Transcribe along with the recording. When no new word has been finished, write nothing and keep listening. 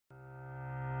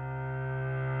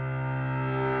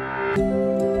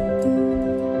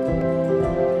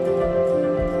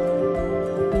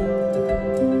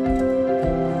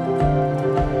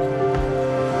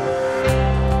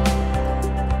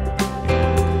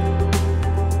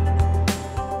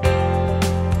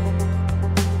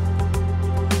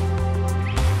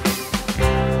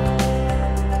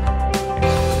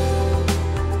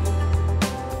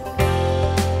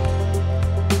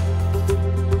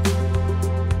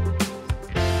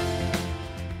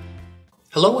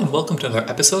Hello and welcome to another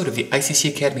episode of the ICC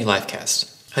Academy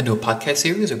Livecast, a new podcast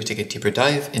series where we take a deeper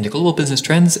dive into global business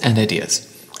trends and ideas.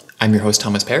 I'm your host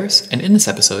Thomas Paris, and in this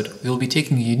episode, we will be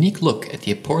taking a unique look at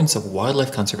the importance of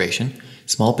wildlife conservation,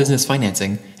 small business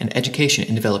financing, and education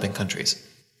in developing countries.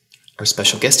 Our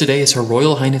special guest today is Her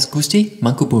Royal Highness Gusti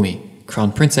Mangkubumi,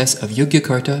 Crown Princess of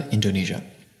Yogyakarta, Indonesia.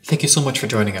 Thank you so much for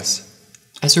joining us.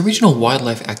 As a regional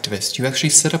wildlife activist, you actually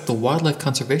set up the Wildlife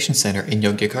Conservation Center in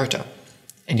Yogyakarta.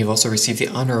 And you've also received the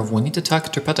honor of Wanita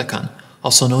Tak Terpatahkan,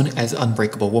 also known as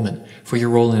Unbreakable Woman, for your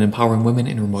role in empowering women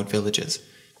in remote villages.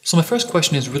 So my first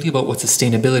question is really about what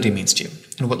sustainability means to you,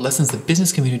 and what lessons the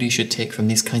business community should take from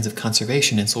these kinds of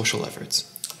conservation and social efforts.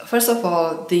 First of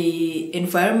all, the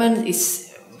environment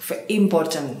is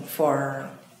important for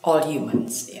all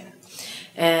humans. Yeah,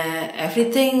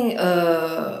 everything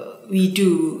we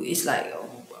do is like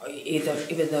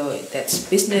even though that's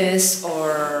business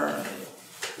or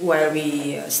where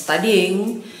we are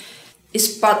studying, is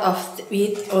part of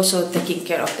it also taking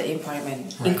care of the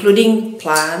environment, right, including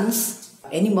plants,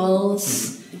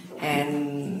 animals,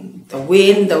 and the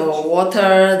wind, the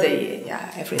water,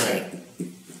 everything. Right.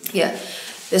 Yeah,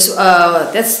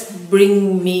 that's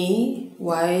bring me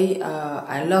why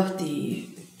I love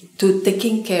to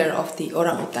taking care of the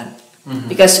orangutan. Mm-hmm.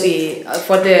 Because we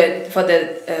for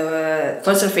the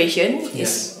conservation,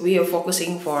 yes, we are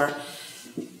focusing for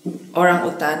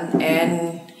orangutan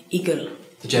and eagle,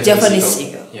 the Japanese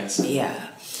eagle. Yes. Yeah,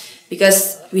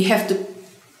 because we have to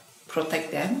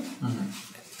protect them, mm-hmm,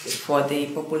 for the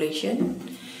population,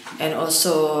 and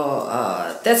also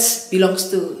that belongs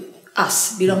to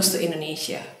us, belongs to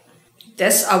Indonesia.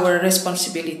 That's our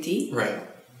responsibility, right,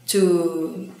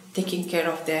 to taking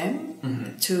care of them,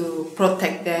 mm-hmm, to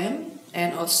protect them,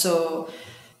 and also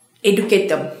educate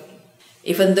them,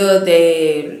 even though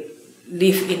they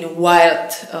live in a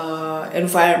wild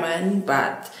environment,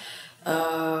 but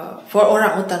for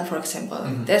orangutan, for example,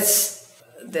 mm-hmm, that's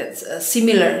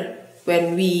similar.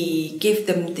 When we give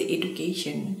them the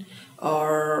education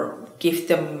or give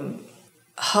them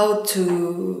how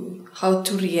to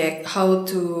react, how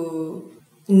to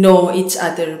know each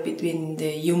other between the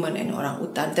human and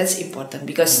orangutan, that's important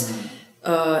because,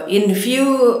 mm-hmm, in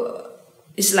few,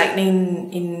 it's like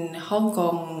in Hong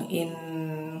Kong, in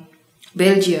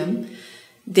Belgium,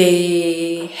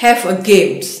 they have a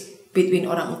games between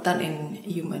orangutan and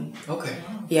human. Okay.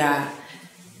 Yeah,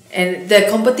 and the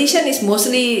competition is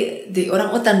mostly the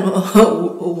orangutan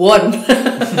won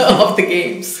of the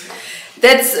games.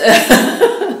 That's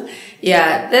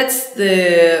that's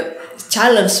the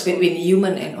challenge between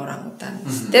human and orangutan.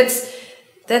 Mm-hmm.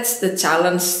 That's the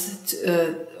challenge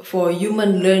for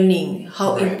human learning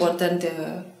how, right, important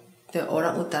the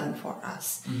orangutan for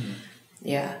us. Mm-hmm.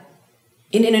 Yeah.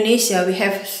 In Indonesia, we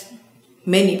have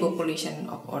many population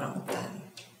of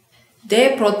orangutan.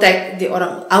 They protect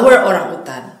our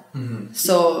orangutan. Mm-hmm.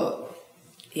 So,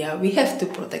 yeah, we have to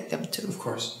protect them too. Of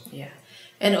course. Yeah,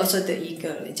 and also the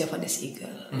eagle, the Japanese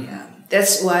eagle. Mm-hmm. Yeah,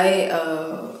 that's why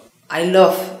I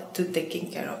love to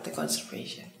taking care of the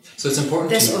conservation. So it's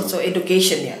important. That's also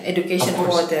education. Yeah, education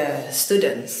for the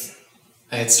students.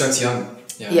 It starts young.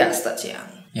 Yeah, it starts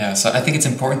young. Yeah, so I think it's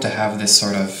important to have this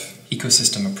sort of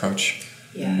ecosystem approach.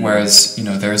 Yeah. Whereas,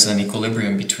 there's an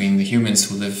equilibrium between the humans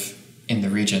who live in the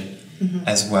region, mm-hmm,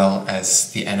 as well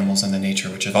as the animals and the nature,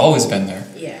 which have always been there.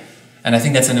 Yeah. And I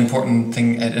think that's an important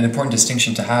thing, an important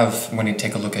distinction to have when you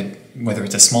take a look at whether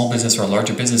it's a small business or a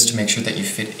larger business, to make sure that you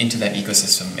fit into that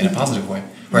ecosystem in a positive way,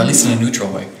 or at least in a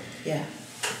neutral way. Yeah.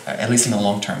 At least in the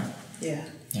long term. Yeah.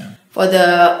 Yeah. For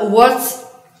the awards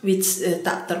which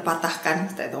tak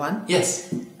terpatahkan, that one.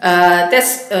 Yes.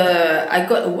 That's I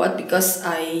got award because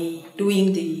I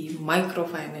doing the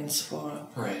microfinance for,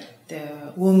 right, the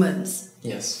women.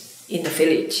 Yes. In the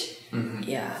village. Mm-hmm.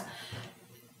 Yeah.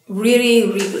 Really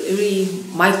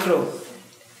micro.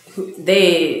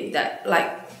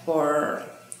 Like for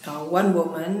one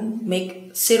woman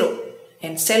make syrup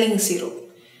and selling syrup,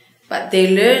 but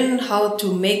they learn how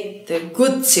to make the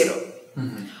good syrup.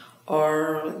 Mm-hmm.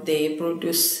 Or they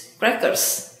produce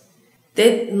crackers.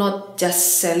 They're not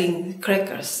just selling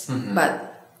crackers, mm-hmm,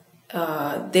 but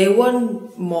they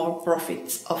want more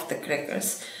profits of the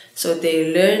crackers. So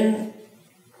they learn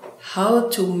how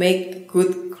to make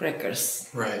good crackers,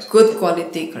 right, good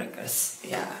quality crackers.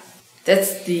 Yeah,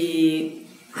 that's the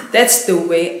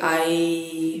way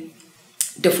I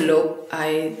develop.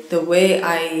 The way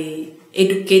I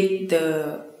educate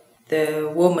the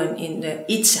woman in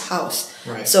each house.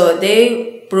 Right. So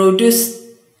they produce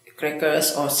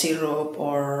crackers or syrup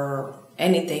or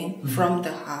anything, mm-hmm, from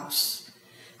the house.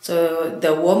 So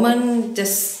the woman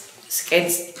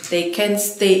they can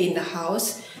stay in the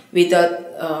house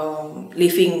without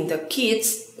leaving the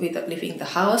kids, without leaving the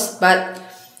house, but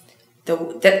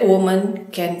that woman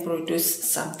can produce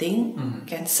something,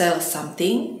 can sell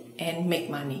something, and make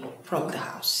money from the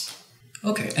house.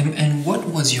 Okay, and what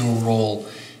was your role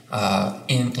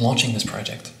in launching this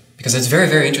project? Because it's very,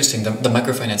 very interesting, the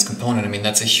microfinance component. I mean,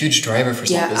 that's a huge driver for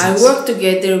small business. I work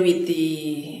together with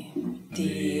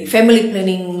the family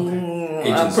planning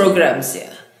programs,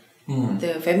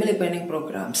 the family planning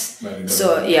programs.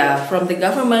 So from the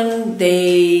government,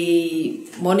 they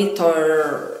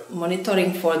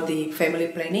monitoring for the family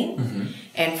planning,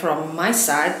 and from my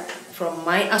side, from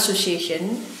my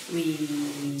association,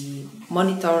 we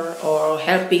monitor or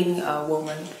helping a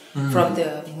woman from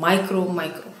the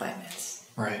microfinance.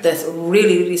 Right. That's a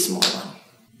really, really small one.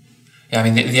 Yeah, I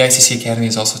mean, the ICC Academy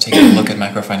is also taking a look at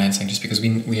microfinancing, just because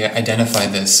we identify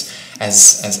this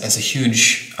as a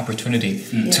huge opportunity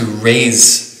to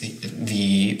raise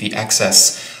the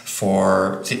access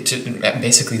for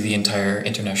basically the entire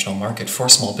international market for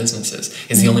small businesses.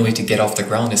 Is the only way to get off the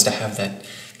ground is to have that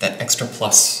extra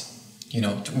plus.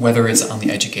 Whether it's on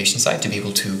the education side to be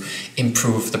able to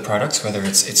improve the products, whether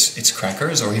it's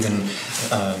crackers or even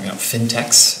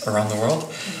fintechs around the world.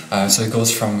 So it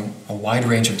goes from a wide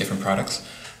range of different products,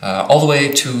 all the way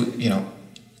to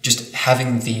just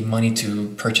having the money to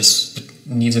purchase the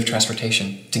needs of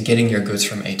transportation, to getting your goods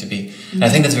from A to B. And I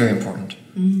think that's very important.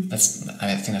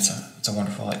 I think that's a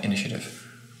wonderful initiative.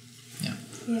 Yeah.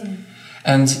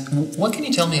 And what can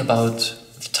you tell me about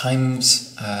the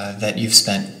times that you've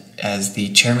spent as the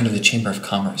chairman of the Chamber of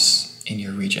Commerce in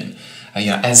your region?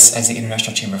 As the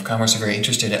International Chamber of Commerce, we're very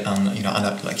interested on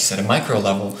like you said, a micro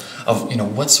level of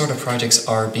what sort of projects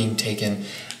are being taken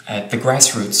at the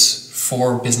grassroots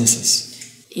for businesses.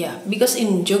 Yeah, because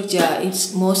in Jogja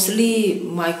it's mostly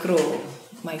micro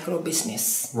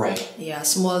business. Right. Yeah,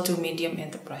 small to medium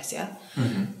enterprise. Yeah.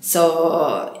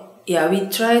 So we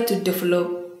try to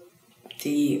develop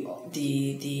the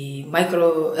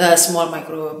small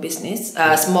micro business,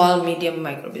 small medium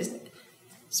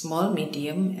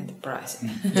enterprise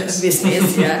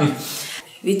business. Yeah,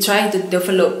 we try to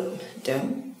develop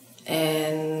them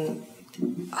and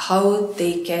how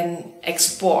they can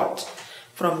export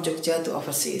from Jogja to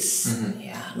overseas.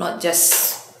 Yeah, not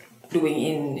just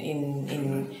doing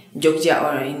in Jogja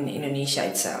or in Indonesia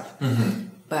itself,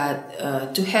 but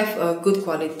to have a good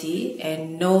quality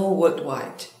and know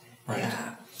worldwide. Right.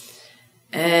 Yeah.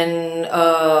 And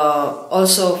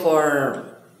also for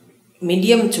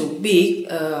medium to big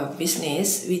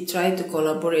business, we try to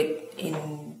collaborate in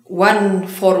one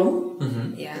forum.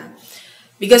 Yeah,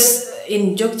 because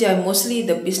in Jogja mostly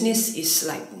the business is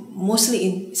mostly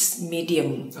in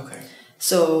medium. Okay.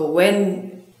 So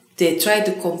when they try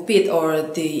to compete, or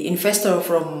the investor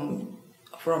from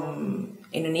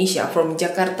Indonesia, from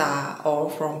Jakarta, or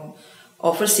from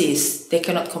overseas, they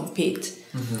cannot compete.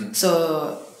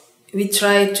 So we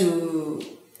try to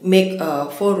make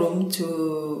a forum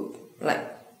to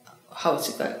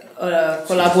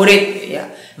collaborate. Yeah,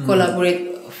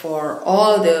 collaborate for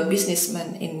all the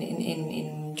businessmen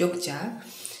in Jogja,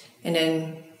 and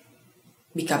then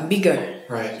become bigger.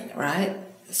 Right.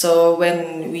 So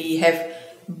when we have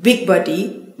big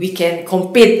body, we can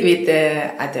compete with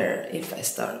the other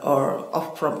investor or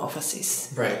from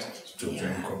overseas. Right.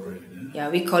 Jogja Incorporated. Yeah,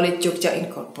 we call it Jogja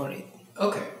Incorporated.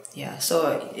 Okay. Yeah,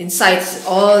 so inside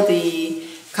all the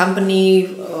company,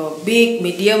 big,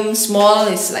 medium, small,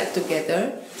 is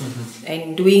together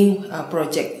and doing a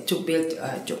project to build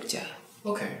Jogja.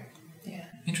 Okay. Yeah.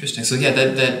 Interesting. So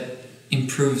that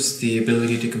improves the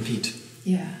ability to compete.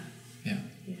 Yeah.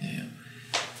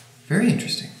 Very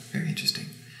interesting. Very interesting.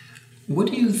 What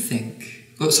do you think?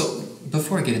 Well, so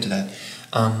before I get into that,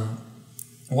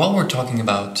 while we're talking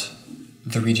about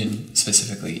the region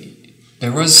specifically,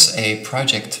 there was a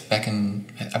project back in,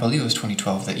 I believe it was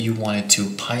 2012, that you wanted to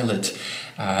pilot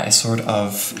as sort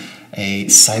of a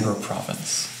cyber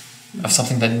province of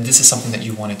something this is something that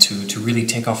you wanted to really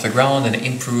take off the ground and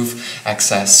improve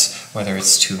access, whether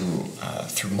it's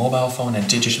through mobile phone and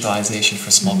digitalization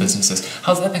for small businesses.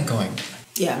 How's that been going?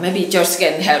 Yeah, maybe George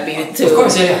can help me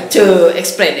to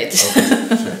explain it.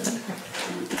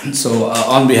 Okay. So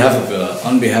on behalf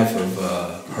of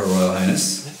Her Royal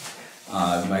Highness,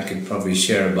 I could probably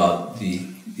share about the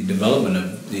development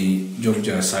of the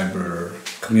Jogja cyber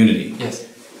community. Yes.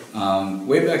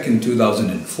 Way back in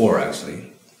 2004,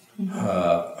 actually,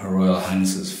 Her Royal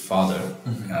Highness's father,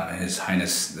 His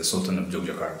Highness the Sultan of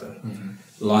Yogyakarta,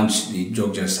 launched the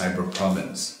Jogja Cyber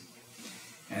Province.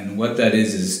 And what that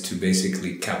is to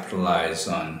basically capitalize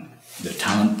on the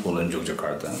talent pool in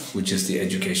Yogyakarta, which is the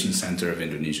education center of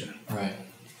Indonesia. Right.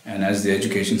 And as the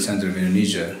education center of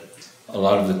Indonesia, a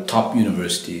lot of the top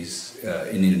universities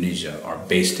in Indonesia are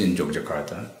based in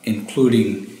Yogyakarta,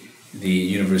 including the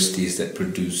universities that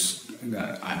produce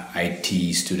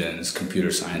IT students,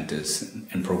 computer scientists,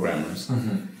 and programmers.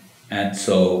 And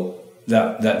so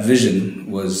that vision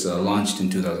was launched in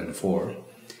 2004,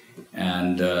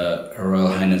 and Her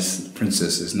Royal Highness the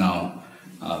Princess is now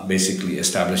basically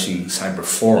establishing cyber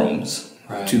forums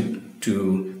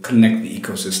to connect the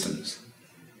ecosystems,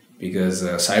 because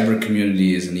cyber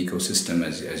community is an ecosystem,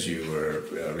 as you were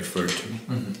referred to.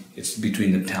 It's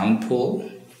between the talent pool,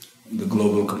 the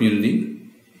global community,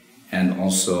 and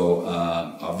also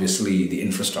obviously the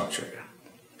infrastructure.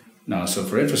 Now, so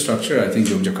for infrastructure, I think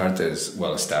Yogyakarta is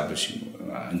well established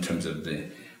in terms of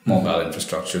the mobile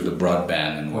infrastructure, the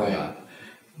broadband and whatnot.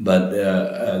 But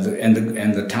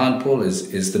the talent pool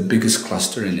is the biggest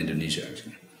cluster in Indonesia,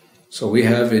 actually. So we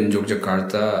have in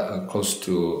Yogyakarta close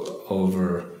to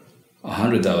over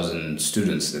 100,000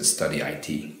 students that study IT.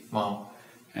 Wow!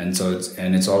 And so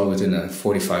it's all within a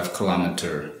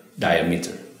 45-kilometer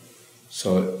diameter.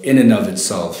 So in and of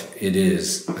itself, it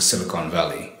is a Silicon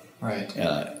Valley,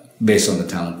 based on the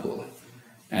talent pool.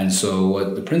 And so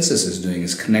what the Princess is doing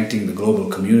is connecting the global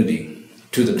community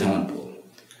to the talent pool.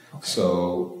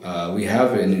 So we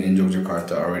have in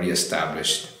Yogyakarta already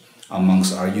established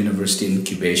amongst our university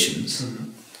incubations,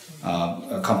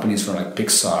 companies from like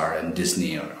Pixar and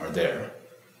Disney are there,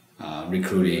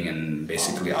 recruiting and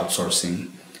basically outsourcing.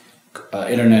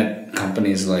 Internet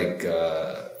companies like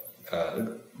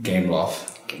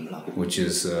Gameloft, which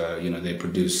is they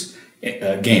produce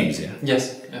games.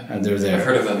 Yes. And they're there. I've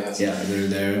heard of them. Yes. Yeah, they're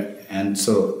there,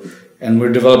 and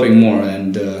we're developing more.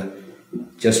 And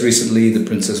just recently, the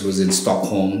Princess was in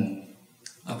Stockholm.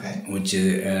 Which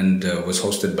was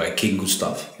hosted by King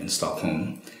Gustav in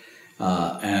Stockholm,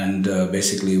 and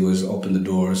basically was opened the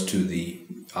doors to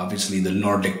obviously the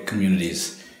Nordic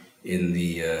communities in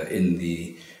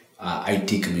the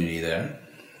IT community there,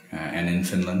 and in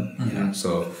Finland.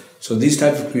 So these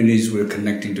type of communities we're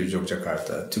connecting to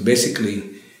Yogyakarta to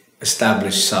basically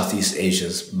establish Southeast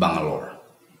Asia's Bangalore.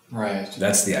 Right.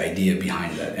 That's the idea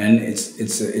behind that, and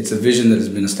it's a vision that has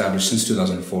been established since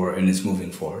 2004, and it's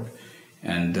moving forward.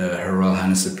 And Her Royal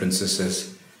Highness the Princess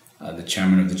is the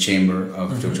chairman of the Chamber of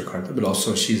Yogyakarta, but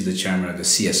also she's the chairman of the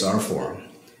CSR Forum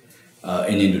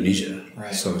in Indonesia.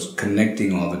 Right. So it's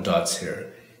connecting all the dots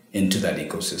here into that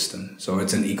ecosystem. So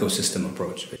it's an ecosystem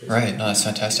approach. Right. No, that's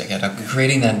fantastic. Yeah,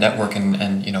 creating that network and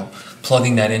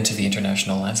plugging that into the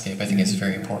international landscape, I think is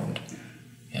very important.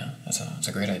 Yeah, that's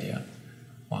a great idea.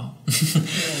 Wow.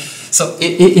 So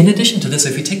in addition to this,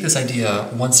 if we take this idea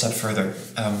one step further,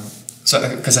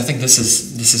 because I think this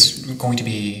is going to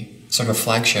be sort of a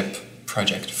flagship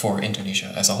project for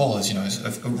Indonesia as a whole, is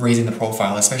raising the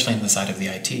profile, especially on the side of the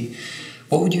IT.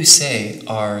 What would you say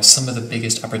are some of the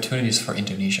biggest opportunities for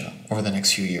Indonesia over the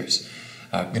next few years?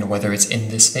 Whether it's in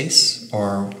this space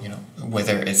or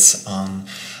whether it's on,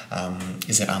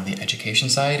 is it on the education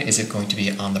side? Is it going to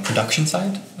be on the production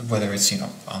side? Whether it's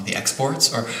on the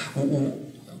exports, or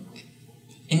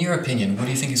in your opinion, what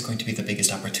do you think is going to be the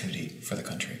biggest opportunity for the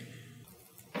country?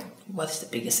 What's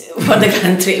the biggest for the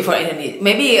country, for Indonesia?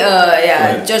 Maybe,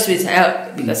 George will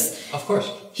help, because of course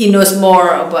he knows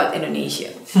more about Indonesia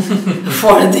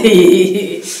for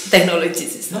the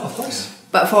technologies. No, of course.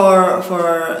 But for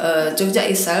Jogja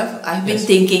itself, I've been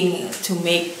thinking to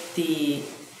make the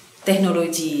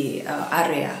technology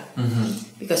area,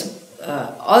 because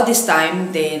all this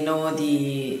time they know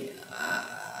the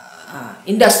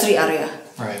industry area.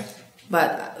 Right.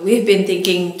 But we've been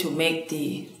thinking to make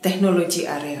the technology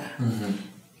area,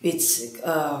 which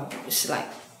is like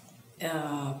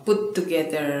put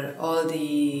together all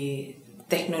the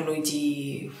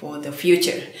technology for the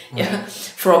future. Yeah,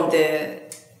 from the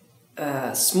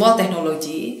small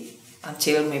technology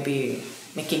until maybe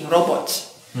making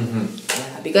robots.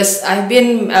 Yeah, because I've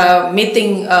been meet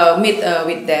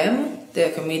with them,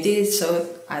 the committee, so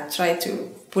I try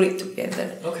to put it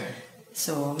together. Okay.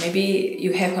 So maybe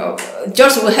you have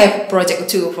George will have project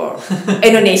too for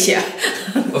Indonesia.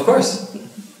 Of course.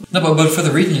 No, but for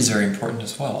the region is very important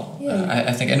as well. Yeah.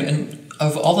 I think, and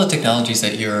of all the technologies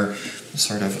that you're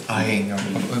sort of eyeing, or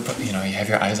you have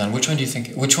your eyes on, which one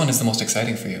is the most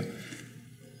exciting for you?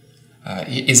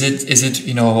 Is it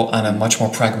on a much more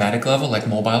pragmatic level, like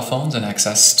mobile phones and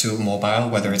access to mobile,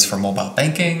 whether it's for mobile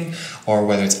banking or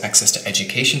whether it's access to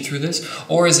education through this,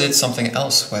 or is it something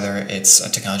else, whether it's a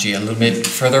technology a little bit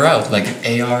further out, like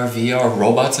AR, VR,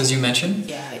 robots, as you mentioned?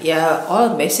 Yeah,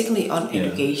 all basically on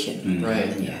education.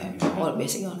 Right. Yeah, all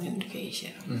basically on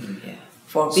education. Yeah,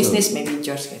 for business, maybe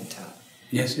George can tell.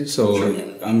 Yes. So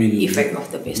I mean, effect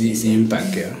of the business. the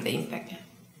impact. Yeah. The impact. Yeah.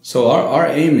 So our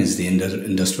aim is the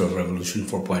Industrial Revolution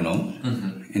 4.0,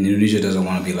 and Indonesia doesn't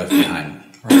want to be left behind.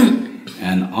 Right.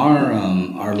 And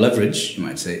our leverage, you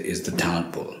might say, is the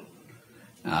talent pool.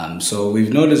 So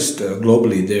we've noticed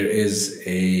globally there is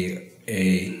a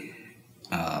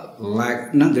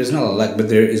lack. There's not a lack, but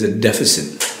there is a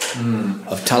deficit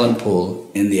of talent pool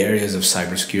in the areas of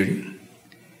cybersecurity,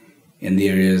 in the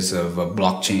areas of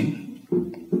blockchain,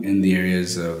 in the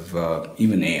areas of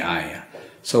even AI.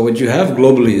 So what you have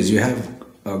globally is you have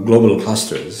global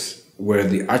clusters where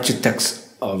the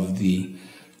architects of the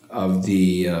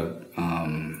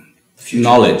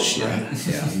knowledge,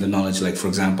 the knowledge, like for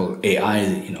example, AI,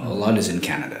 a lot is in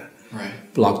Canada. Right.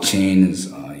 Blockchain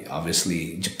is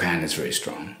obviously Japan is very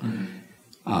strong.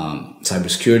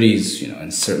 Cybersecurity is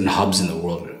in certain hubs in the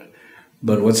world.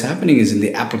 But what's happening is in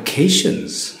the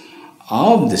applications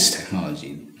of this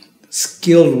technology,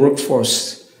 skilled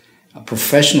workforce, a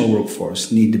professional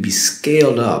workforce need to be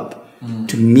scaled up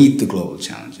to meet the global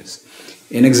challenges.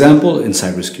 An example in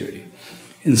cybersecurity.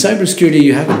 In cybersecurity,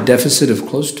 you have a deficit of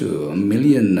close to 1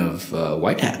 million of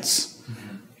white hats,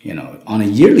 on a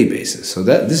yearly basis. So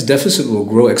that this deficit will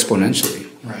grow exponentially.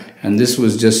 Right. And this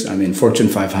was just, Fortune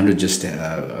 500 just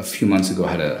a few months ago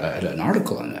had an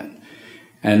article on that.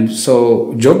 And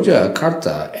so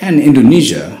Yogyakarta and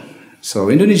Indonesia, so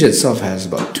Indonesia itself has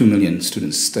about 2 million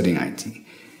students studying IT.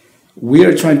 We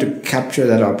are trying to capture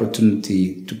that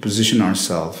opportunity to position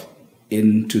ourselves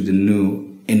into the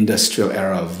new industrial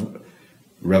era of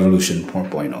Revolution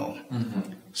 4.0.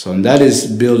 So, and that is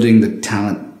building the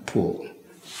talent pool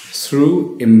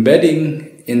through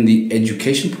embedding in the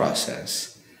education process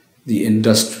the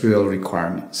industrial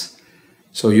requirements.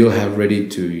 So you'll have ready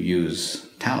to use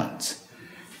talent.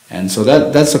 And so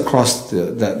that's across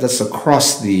the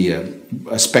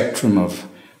spectrum of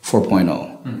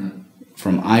 4.0.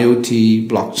 From IoT,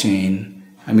 blockchain.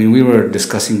 We were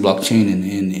discussing blockchain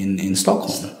in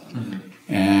Stockholm.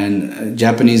 And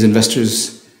Japanese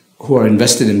investors who are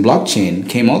invested in blockchain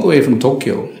came all the way from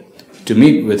Tokyo to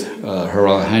meet with Her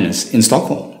Royal Highness in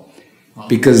Stockholm. Wow.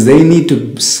 Because they need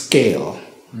to scale.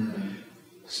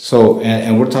 So,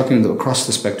 and we're talking across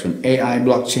the spectrum, AI,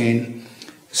 blockchain,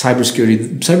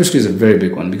 cybersecurity. Cybersecurity is a very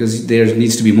big one because there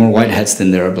needs to be more white hats than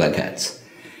there are black hats.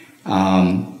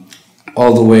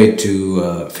 All the way to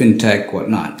fintech,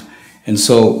 whatnot. And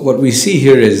so what we see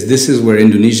here is this is where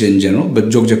Indonesia in general, but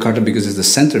Yogyakarta, because it's the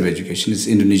center of education, it's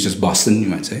Indonesia's Boston, you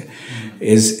might say,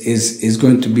 is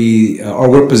going to be, or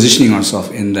we're positioning ourselves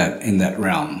in that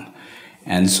realm.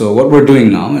 And so what we're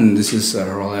doing now, and this is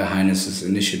Her Royal Highness's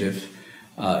initiative,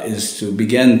 is to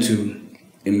begin to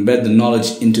embed the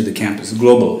knowledge into the campus,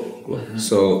 global.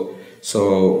 So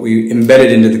we embed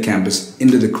it into the campus,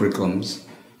 into the curriculums,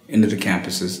 into the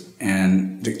campuses,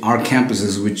 and our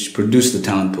campuses, which produce the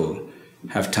talent pool,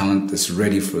 have talent that's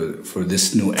ready for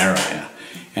this new era. Yeah.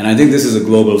 And I think this is a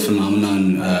global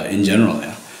phenomenon in general.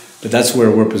 Yeah. But that's where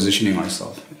we're positioning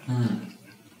ourselves.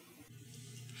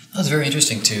 That's very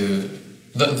interesting too.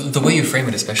 The way you frame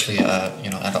it, especially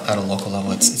at a local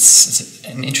level, it's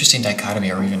an interesting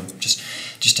dichotomy, or even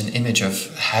just an image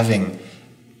of having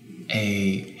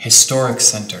a historic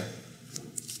center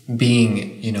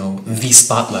being the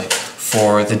spotlight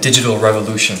for the digital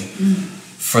revolution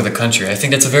for the country. I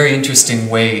think that's a very interesting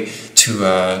way to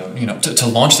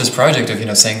launch this project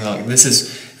of saying like this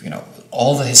is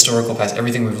all the historical past,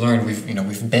 everything we've learned, we've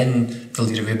been the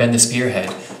leader, we've been the spearhead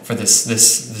for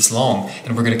this long,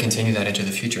 and we're going to continue that into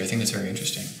the future. I think that's very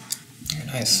interesting. Very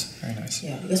nice, very nice.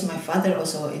 Yeah, because my father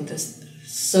also interested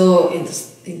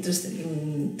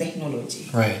in technology.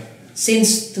 Right.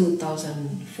 Since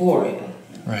 2004. Yeah.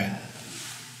 Right.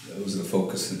 That was the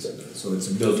focus, so it's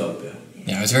built up. Yeah.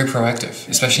 Yeah, it was very proactive,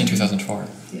 especially in 2004.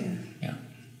 Yeah. Yeah.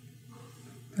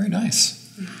 Very nice.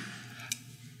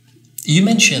 You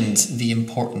mentioned the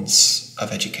importance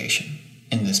of education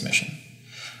in this mission.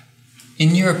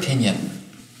 In your opinion,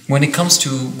 when it comes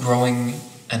to growing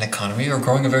an economy or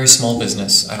growing a very small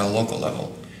business at a local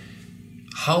level,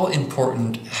 how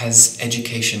important has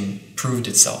education proved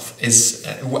itself?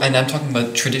 And I'm talking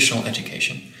about traditional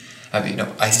education.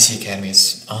 ICC Academy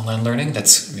is online learning.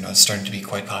 That's starting to be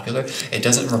quite popular. It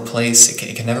doesn't replace.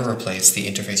 It can never replace the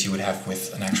interface you would have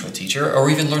with an actual teacher, or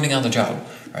even learning on the job.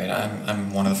 Right.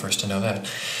 I'm one of the first to know that.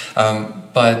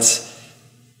 But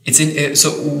so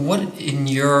what in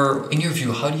your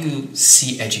view? How do you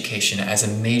see education as a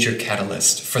major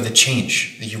catalyst for the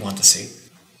change that you want to see?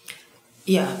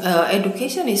 Yeah,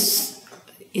 education is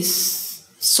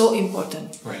so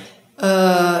important. Right.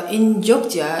 In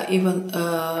Jogja, even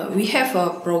we have a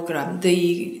program.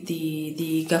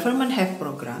 The government have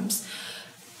programs.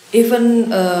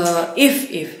 Even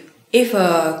if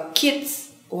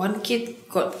kids one kid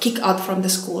got kicked out from the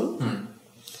school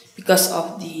because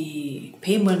of the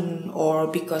payment or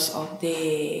because of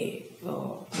the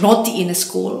naughty in the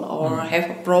school or have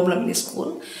a problem in the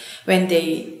school. When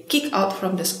they kick out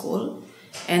from the school,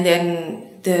 and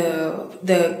then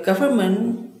the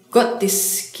government got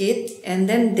this kid, and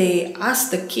then they asked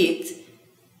the kid,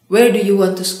 where do you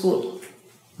want to school?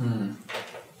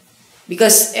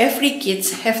 Because every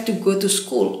kids have to go to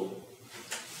school.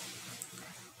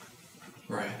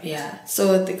 Right. Yeah.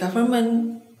 So the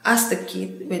government asked the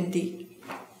kid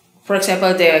for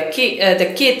example, the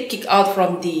kid kicked out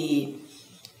from the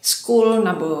school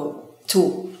number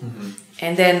 2,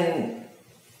 and then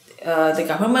the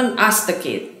government asked the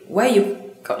kid, why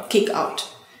you got kicked out?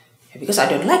 Because I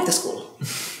don't like the school,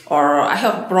 or I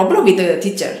have a problem with the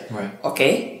teacher. Right.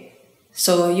 Okay,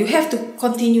 so you have to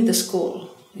continue the school,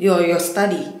 your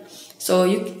study. So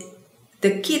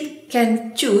the kid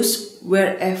can choose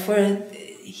wherever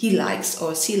he likes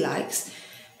or she likes,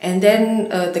 and then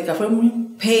the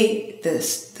government pay the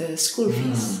school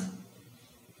fees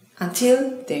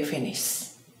until they finish.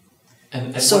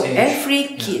 And at So what age? every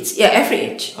kids, every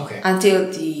age, Okay.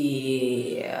 until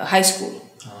the high school,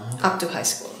 up to high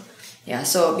school. Yeah,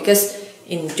 so because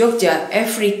in Jogja,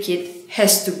 every kid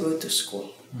has to go to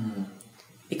school.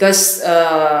 Because,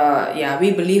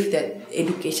 we believe that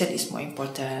education is more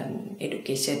important.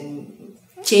 Education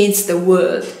changes the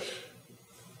world.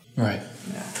 Right.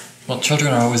 Well,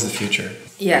 children are always the future.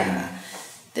 Yeah.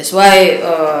 That's why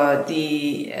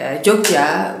the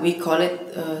Jogja, we call it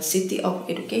city of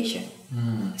education,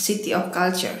 city of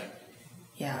culture.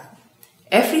 Yeah.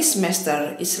 Every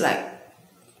semester is like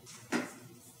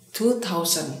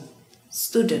 2,000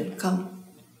 students come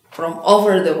from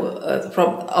over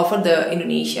the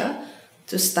Indonesia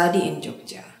to study in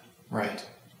Jogja. Right.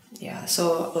 Yeah.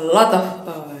 So a lot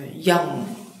of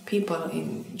young people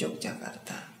in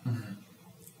Yogyakarta.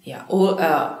 Yeah, old,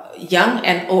 young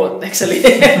and old actually.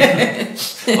 Well,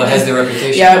 it has the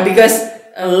reputation. Yeah, because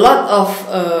a lot of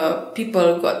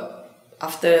people got,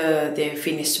 after they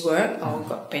finished work or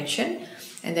got pension,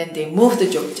 and then they moved to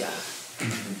Jogja.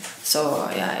 So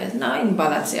it's now in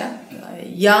balance. Yeah,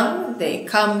 young they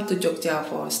come to Jogja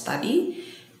for study,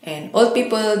 and old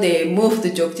people they move to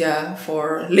Jogja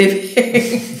for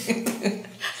living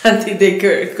until they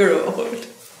grow old.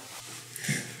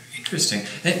 Interesting.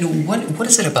 And what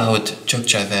is it about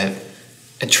Jogja that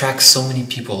attracts so many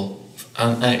people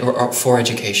or for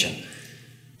education?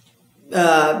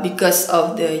 Because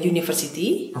of the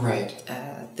university. Right.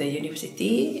 The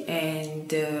university and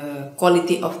the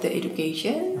quality of the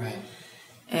education. Right.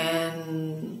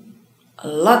 And a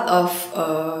lot of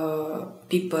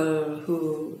people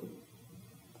who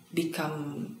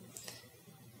become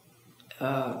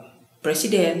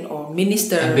president or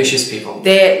minister. Ambitious people.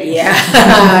 They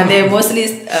mostly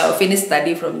finish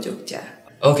study from Jogja.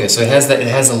 Okay, so it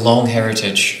has a long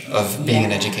heritage of being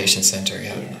an education center.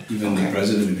 Yeah. Even the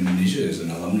president of Indonesia is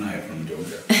an alumni from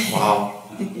Jogja. Wow.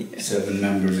 7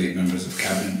 members, 8 members of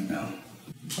cabinet now.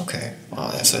 Okay.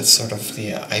 Wow, that's sort of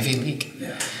the Ivy League.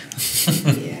 Yeah.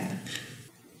 Yeah.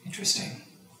 Interesting.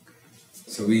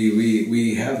 So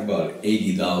we have about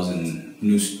 80,000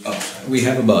 new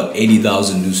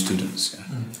students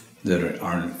that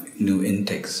are new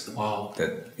intakes. Wow.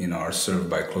 That are served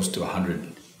by close to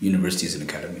 100 universities and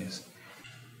academies.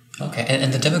 Okay,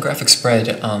 and the demographic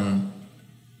spread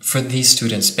for these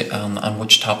students on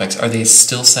which topics are they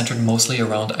still centered mostly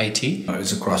around IT?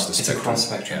 It's across the spectrum. It's across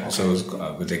the spectrum. Yeah, okay. so it's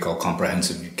what they call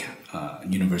comprehensive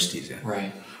universities. Yeah.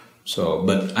 Right. So,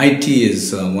 but IT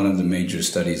is one of the major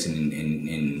studies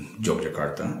in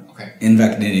Yogyakarta. Okay. In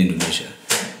fact, in Indonesia,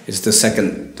 it's the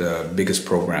second biggest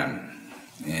program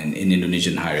in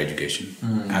Indonesian higher education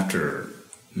after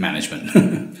management.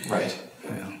 Right.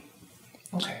 Yeah.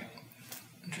 Okay.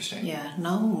 Interesting. Yeah,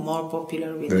 now more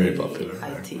popular with Very the popular.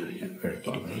 IT Very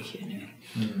popular. education.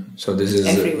 So this is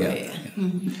Everywhere.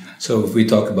 So if we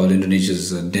talk about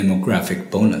Indonesia's demographic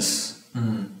bonus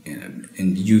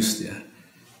in youth,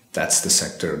 that's the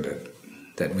sector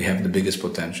that we have the biggest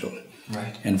potential.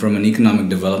 Right. And from an economic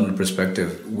development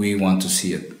perspective, we want to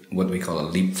see it what we call a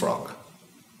leapfrog.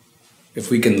 If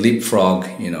we can leapfrog,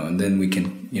 and then we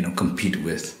can, compete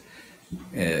with,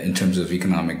 in terms of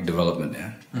economic development,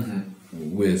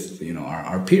 with,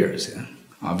 our peers. Yeah?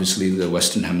 Obviously, the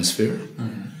Western Hemisphere,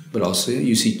 but also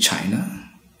you see China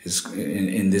is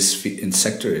in this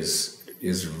sector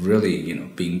is really,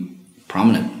 being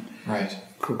prominent. Right.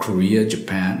 Korea,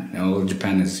 Japan. Well,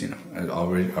 Japan is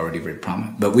already very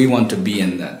prominent, but we want to be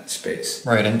in that space.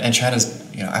 Right, and China's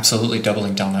absolutely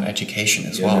doubling down on education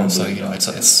as well. So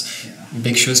it's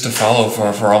big shoes to follow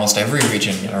for almost every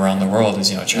region around the world. Is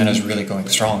China's really going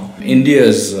strong.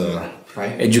 India's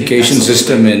right. education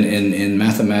system in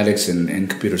mathematics and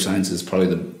computer science is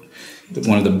probably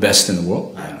one of the best in the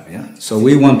world. Yeah. So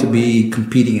we want to be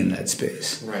competing in that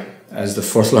space. Right. As the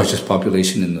fourth largest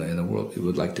population in the world, we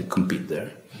would like to compete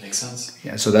there. That makes sense.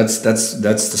 Yeah. So that's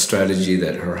the strategy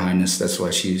that Her Highness. That's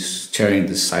why she's chairing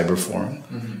this cyber forum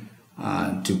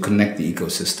to connect the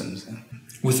ecosystems.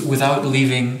 Without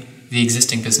leaving the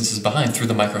existing businesses behind through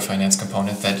the microfinance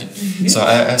component. So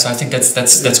I think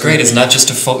that's great. It's not just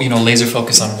to laser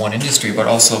focus on one industry, but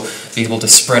also be able to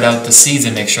spread out the seeds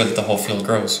and make sure that the whole field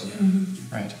grows.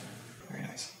 Right. Very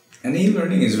nice. And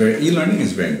e-learning is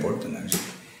very important, actually.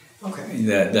 Okay.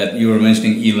 That you were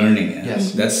mentioning e-learning.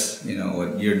 Yes. That's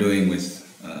what you're doing with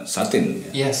Satin.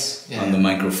 Yes. On the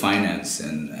microfinance,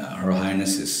 and Her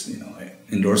Highness is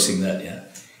endorsing that.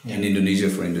 In Indonesia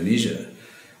for Indonesia.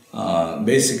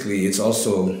 Basically, it's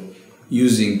also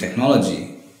using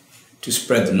technology to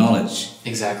spread the knowledge.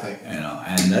 Exactly.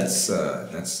 And that's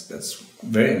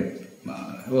very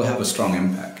will have a strong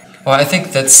impact. Well, I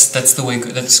think that's the way.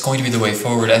 That's going to be the way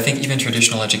forward. I think even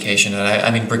traditional education, and I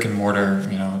mean brick and mortar,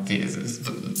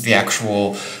 the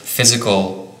actual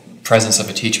physical presence of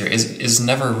a teacher is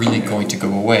never really going to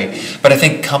go away. But I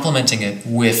think complementing it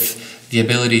with the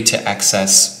ability to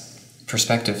access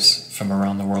perspectives from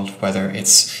around the world, whether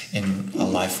it's in a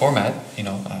live format,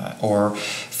 or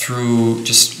through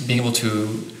just being able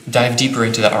to dive deeper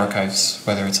into the archives,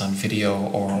 whether it's on video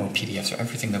or PDFs or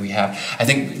everything that we have. I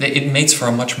think that it makes for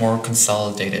a much more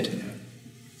consolidated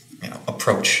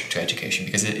approach to education,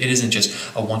 because it isn't just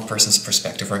a one person's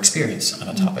perspective or experience on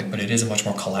a topic, but it is a much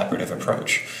more collaborative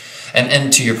approach.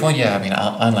 And to your point,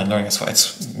 online learning is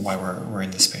why we're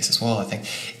in this space as well. I think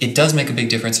it does make a big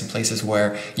difference in places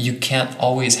where you can't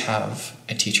always have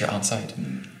a teacher on site,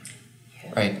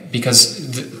 right? Because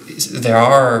there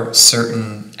are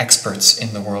certain experts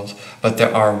in the world, but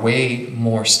there are way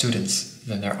more students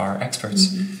than there are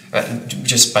experts.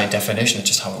 Just by definition, it's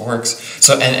just how it works.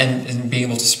 So and being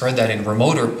able to spread that in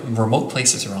remote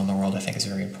places around the world, I think, is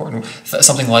very important.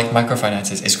 Something like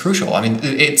microfinance is crucial. I mean,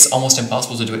 it's almost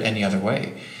impossible to do it any other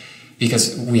way,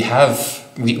 because we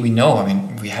know. I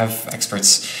mean, we have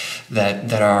experts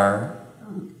that are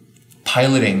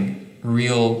piloting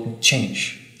real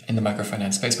change in the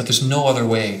microfinance space, but there's no other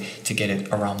way to get it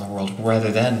around the world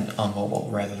rather than on mobile,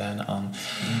 rather than on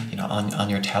on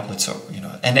your tablets, or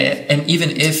and even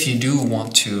if you do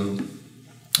want to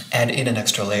add in an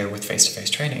extra layer with face-to-face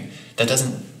training, that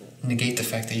doesn't negate the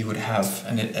fact that you would have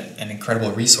an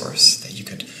incredible resource that you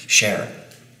could share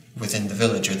within the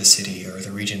village or the city or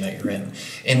the region that you're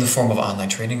in the form of online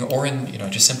training, or in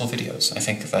just simple videos. I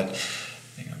think that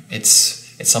it's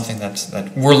something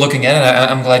that we're looking at,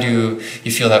 and I'm glad you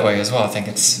feel that way as well. I think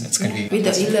it's going to be with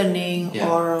the e-learning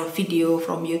or video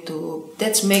from YouTube.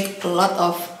 That's make a lot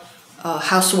of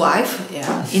housewife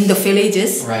in the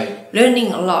villages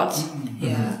learning a lot.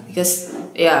 Because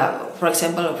for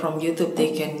example, from YouTube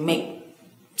they can make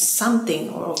something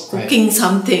or cooking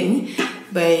something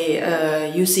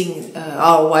by using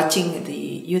or watching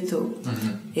the YouTube.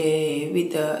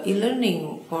 With the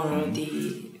e-learning or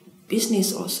the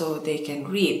business also, they can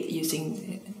read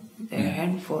using their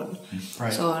handphone.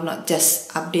 So not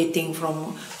just updating for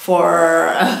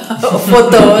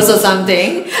photos or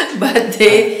something, but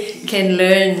they can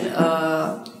learn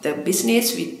the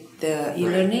business with the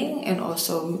e-learning and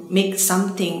also make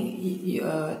something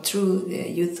through the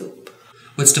YouTube.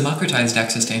 Well, it's democratized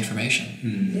access to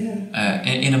information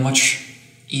in a much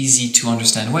easy to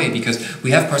understand way, because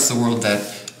we have parts of the world that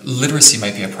literacy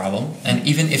might be a problem, and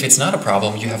even if it's not a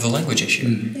problem, you have the language issue,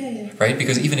 right?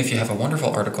 Because even if you have a wonderful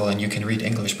article and you can read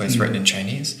English but it's written in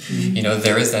Chinese,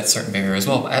 there is that certain barrier as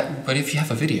well. But if you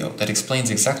have a video that explains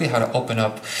exactly how to open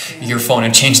up your phone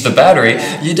and change the battery,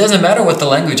 it doesn't matter what the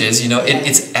language is,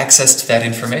 it's access to that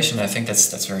information. I think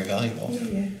that's very valuable.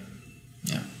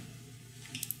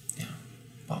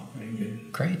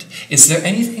 Great. Is there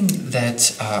anything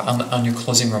that, on your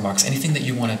closing remarks, anything that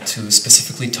you wanted to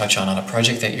specifically touch on a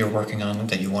project that you're working on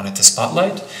that you wanted to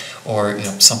spotlight, or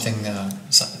something,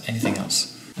 anything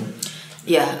else?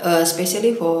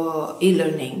 Especially for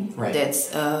e-learning, that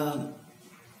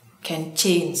can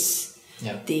change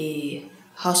the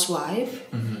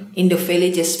housewife in the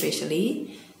villages,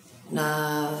 especially,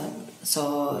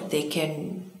 so they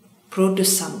can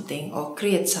produce something or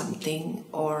create something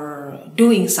or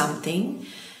doing something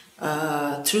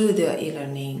through the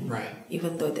e-learning,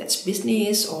 even though that's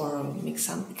business or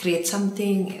create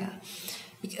something.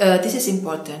 This is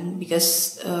important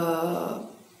because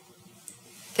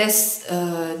that's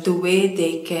the way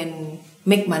they can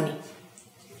make money,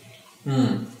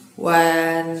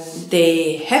 When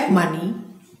they have money,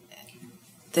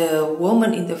 the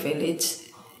woman in the village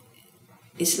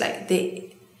is like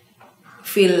they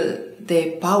feel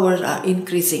their powers are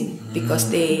increasing because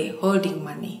they holding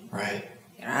money. Right.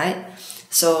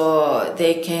 So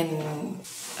they can,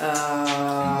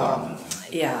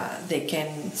 they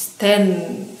can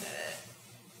stand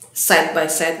side by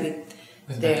side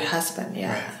with their men. Husband.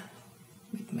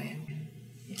 With men.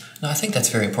 No, I think that's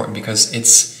very important because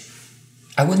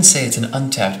I wouldn't say it's an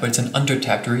untapped, but it's an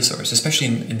undertapped resource, especially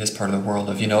in this part of the world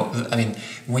of,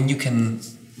 when you can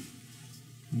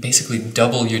basically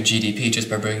double your GDP just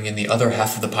by bringing in the other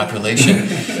half of the population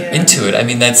into it. I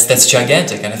mean, that's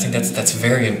gigantic, and I think that's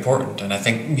very important. And I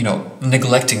think,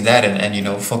 neglecting that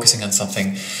and focusing on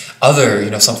something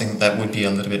other, something that would be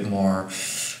a little bit more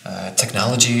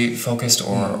technology focused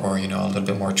or a little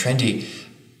bit more trendy.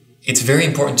 It's very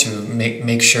important to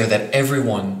make sure that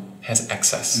everyone has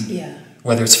access.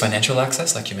 Whether it's financial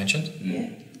access, like you mentioned,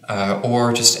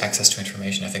 or just access to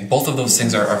information. I think both of those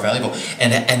things are valuable.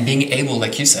 And being able,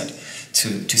 like you said,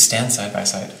 to stand side by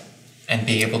side and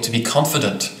be able to be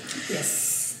confident. Yes.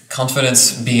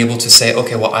 Confidence, being able to say,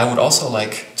 okay, well, I would also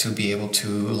like to be able to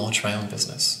launch my own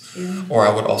business. Or I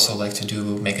would also like to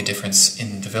make a difference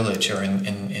in the village or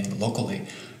in locally.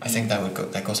 I think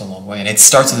that goes a long way. And it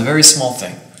starts with a very small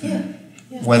thing.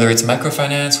 Whether it's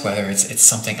microfinance, whether it's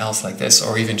something else like this,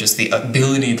 or even just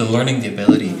learning the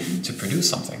ability to produce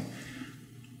something.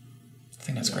 I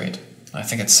think that's great. I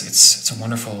think it's a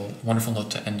wonderful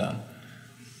note to end on.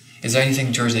 Is there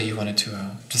anything, George, that you wanted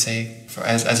to say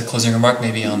as a closing remark,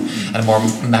 maybe on a more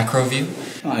macro view?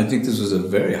 I think this was a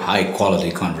very high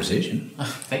quality conversation.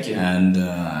 Thank you. And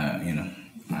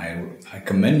I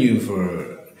commend you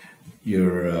for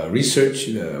your research.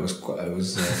 I was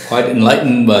quite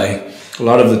enlightened by a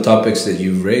lot of the topics that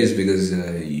you've raised, because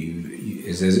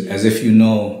as if you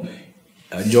know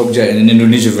Jogja and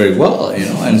Indonesia very well,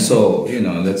 and so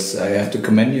I have to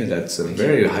commend you. That's a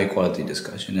very high quality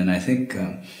discussion, and I think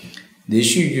the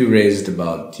issue you raised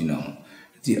about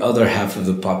the other half of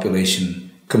the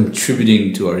population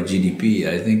contributing to our GDP,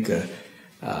 I think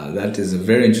that is a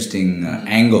very interesting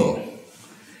angle.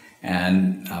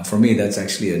 And for me, that's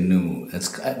actually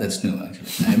that's new.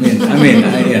 Actually,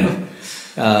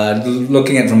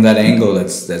 looking at it from that angle,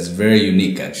 that's very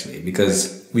unique actually,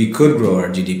 because we could grow our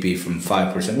GDP from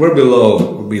 5%. We're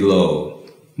below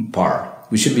par.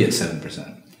 We should be at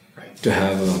 7%. To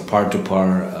have a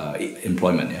par-to-par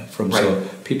employment. So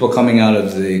people coming out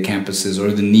of the campuses,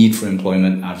 or the need for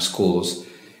employment out of schools,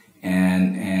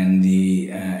 and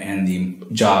the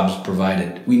jobs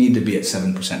provided, we need to be at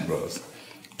 7% growth.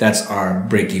 That's our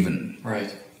break even.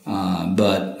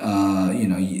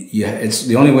 It's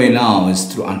the only way now is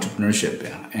through entrepreneurship.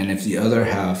 And if the other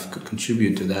half could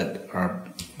contribute to that, our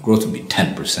growth would be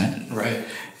 10%.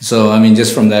 So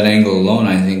just from that angle alone,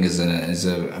 I think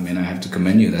I have to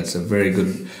commend you. That's a very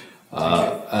good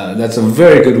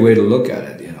way to look at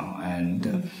it.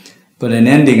 But in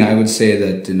ending, I would say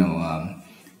that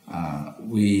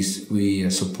we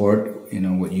support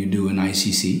what you do in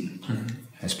ICC.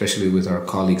 Especially with our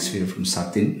colleagues here from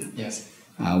Satin.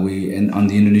 On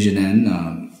the Indonesian end,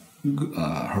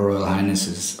 Her Royal Highness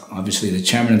is obviously the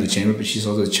chairman of the chamber, but she's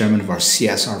also the chairman of our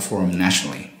CSR forum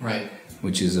nationally,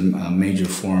 which is a major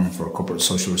forum for corporate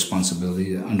social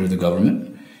responsibility under the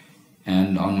government.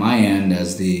 And on my end,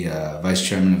 as the vice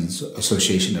chairman of the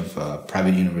Association of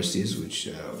Private Universities, which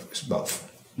is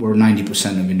we're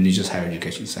 90% of Indonesia's higher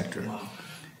education sector.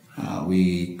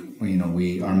 We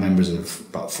are members of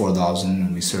about 4,000,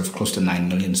 and we serve close to 9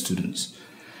 million students.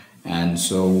 And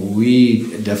so we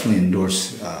definitely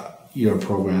endorse your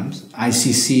programs.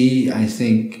 ICC, I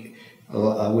think,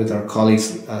 with our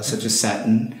colleagues such as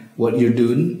Satin, what you're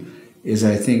doing is,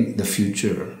 I think, the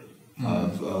future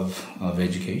of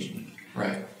education.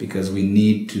 Because we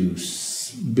need to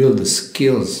build the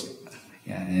skills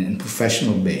and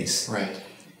professional base.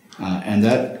 And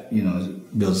that,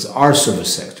 builds our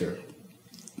service sector.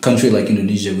 Country like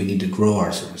Indonesia, we need to grow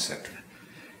our service sector,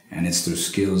 and it's through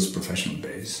skills, professional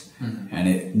base,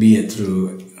 and be it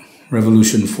through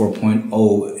Revolution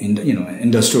 4.0,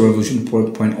 Industrial Revolution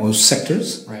 4.0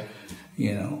 sectors,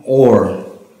 or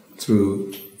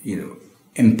through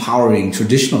empowering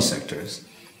traditional sectors.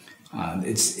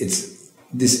 It's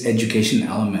this education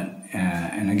element,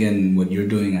 and again, what you're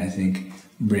doing, I think,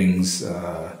 brings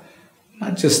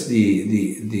not just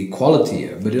the quality,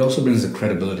 but it also brings the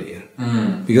credibility.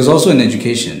 Because also in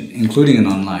education, including in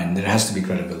online, there has to be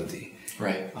credibility.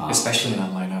 Especially in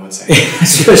online, I would say.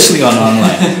 Especially on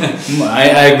online.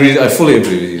 I agree. I fully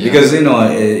agree with you. Because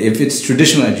if it's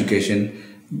traditional education,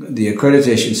 the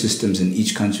accreditation systems in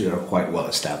each country are quite well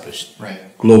established. Right.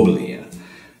 Globally, yeah.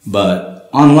 But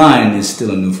online is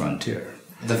still a new frontier.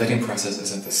 The vetting process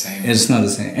isn't the same. It's not the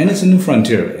same. And it's a new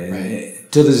frontier.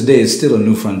 Right. To this day, it's still a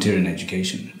new frontier in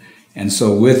education. And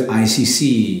so with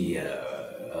ICC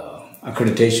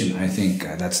accreditation, I think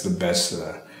that's the best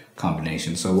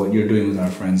combination. So what you're doing with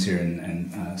our friends here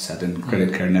in Satin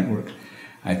Credit Care Network,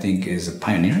 I think is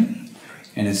pioneering.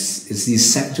 And it's these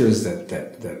sectors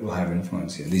that will have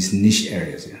influence here, these niche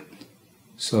areas here.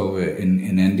 So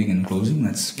in ending and closing,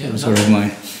 that's sort of my...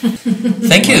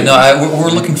 Thank you. No, we're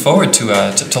looking forward to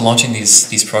launching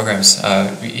these programs.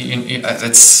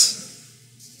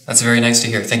 That's very nice to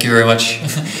hear. Thank you very much.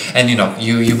 And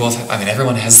you both,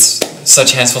 everyone has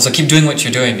such hands full, so keep doing what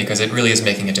you're doing because it really is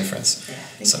making a difference.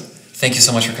 So thank you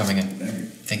so much for coming in.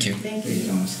 Thank you. Thank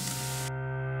you.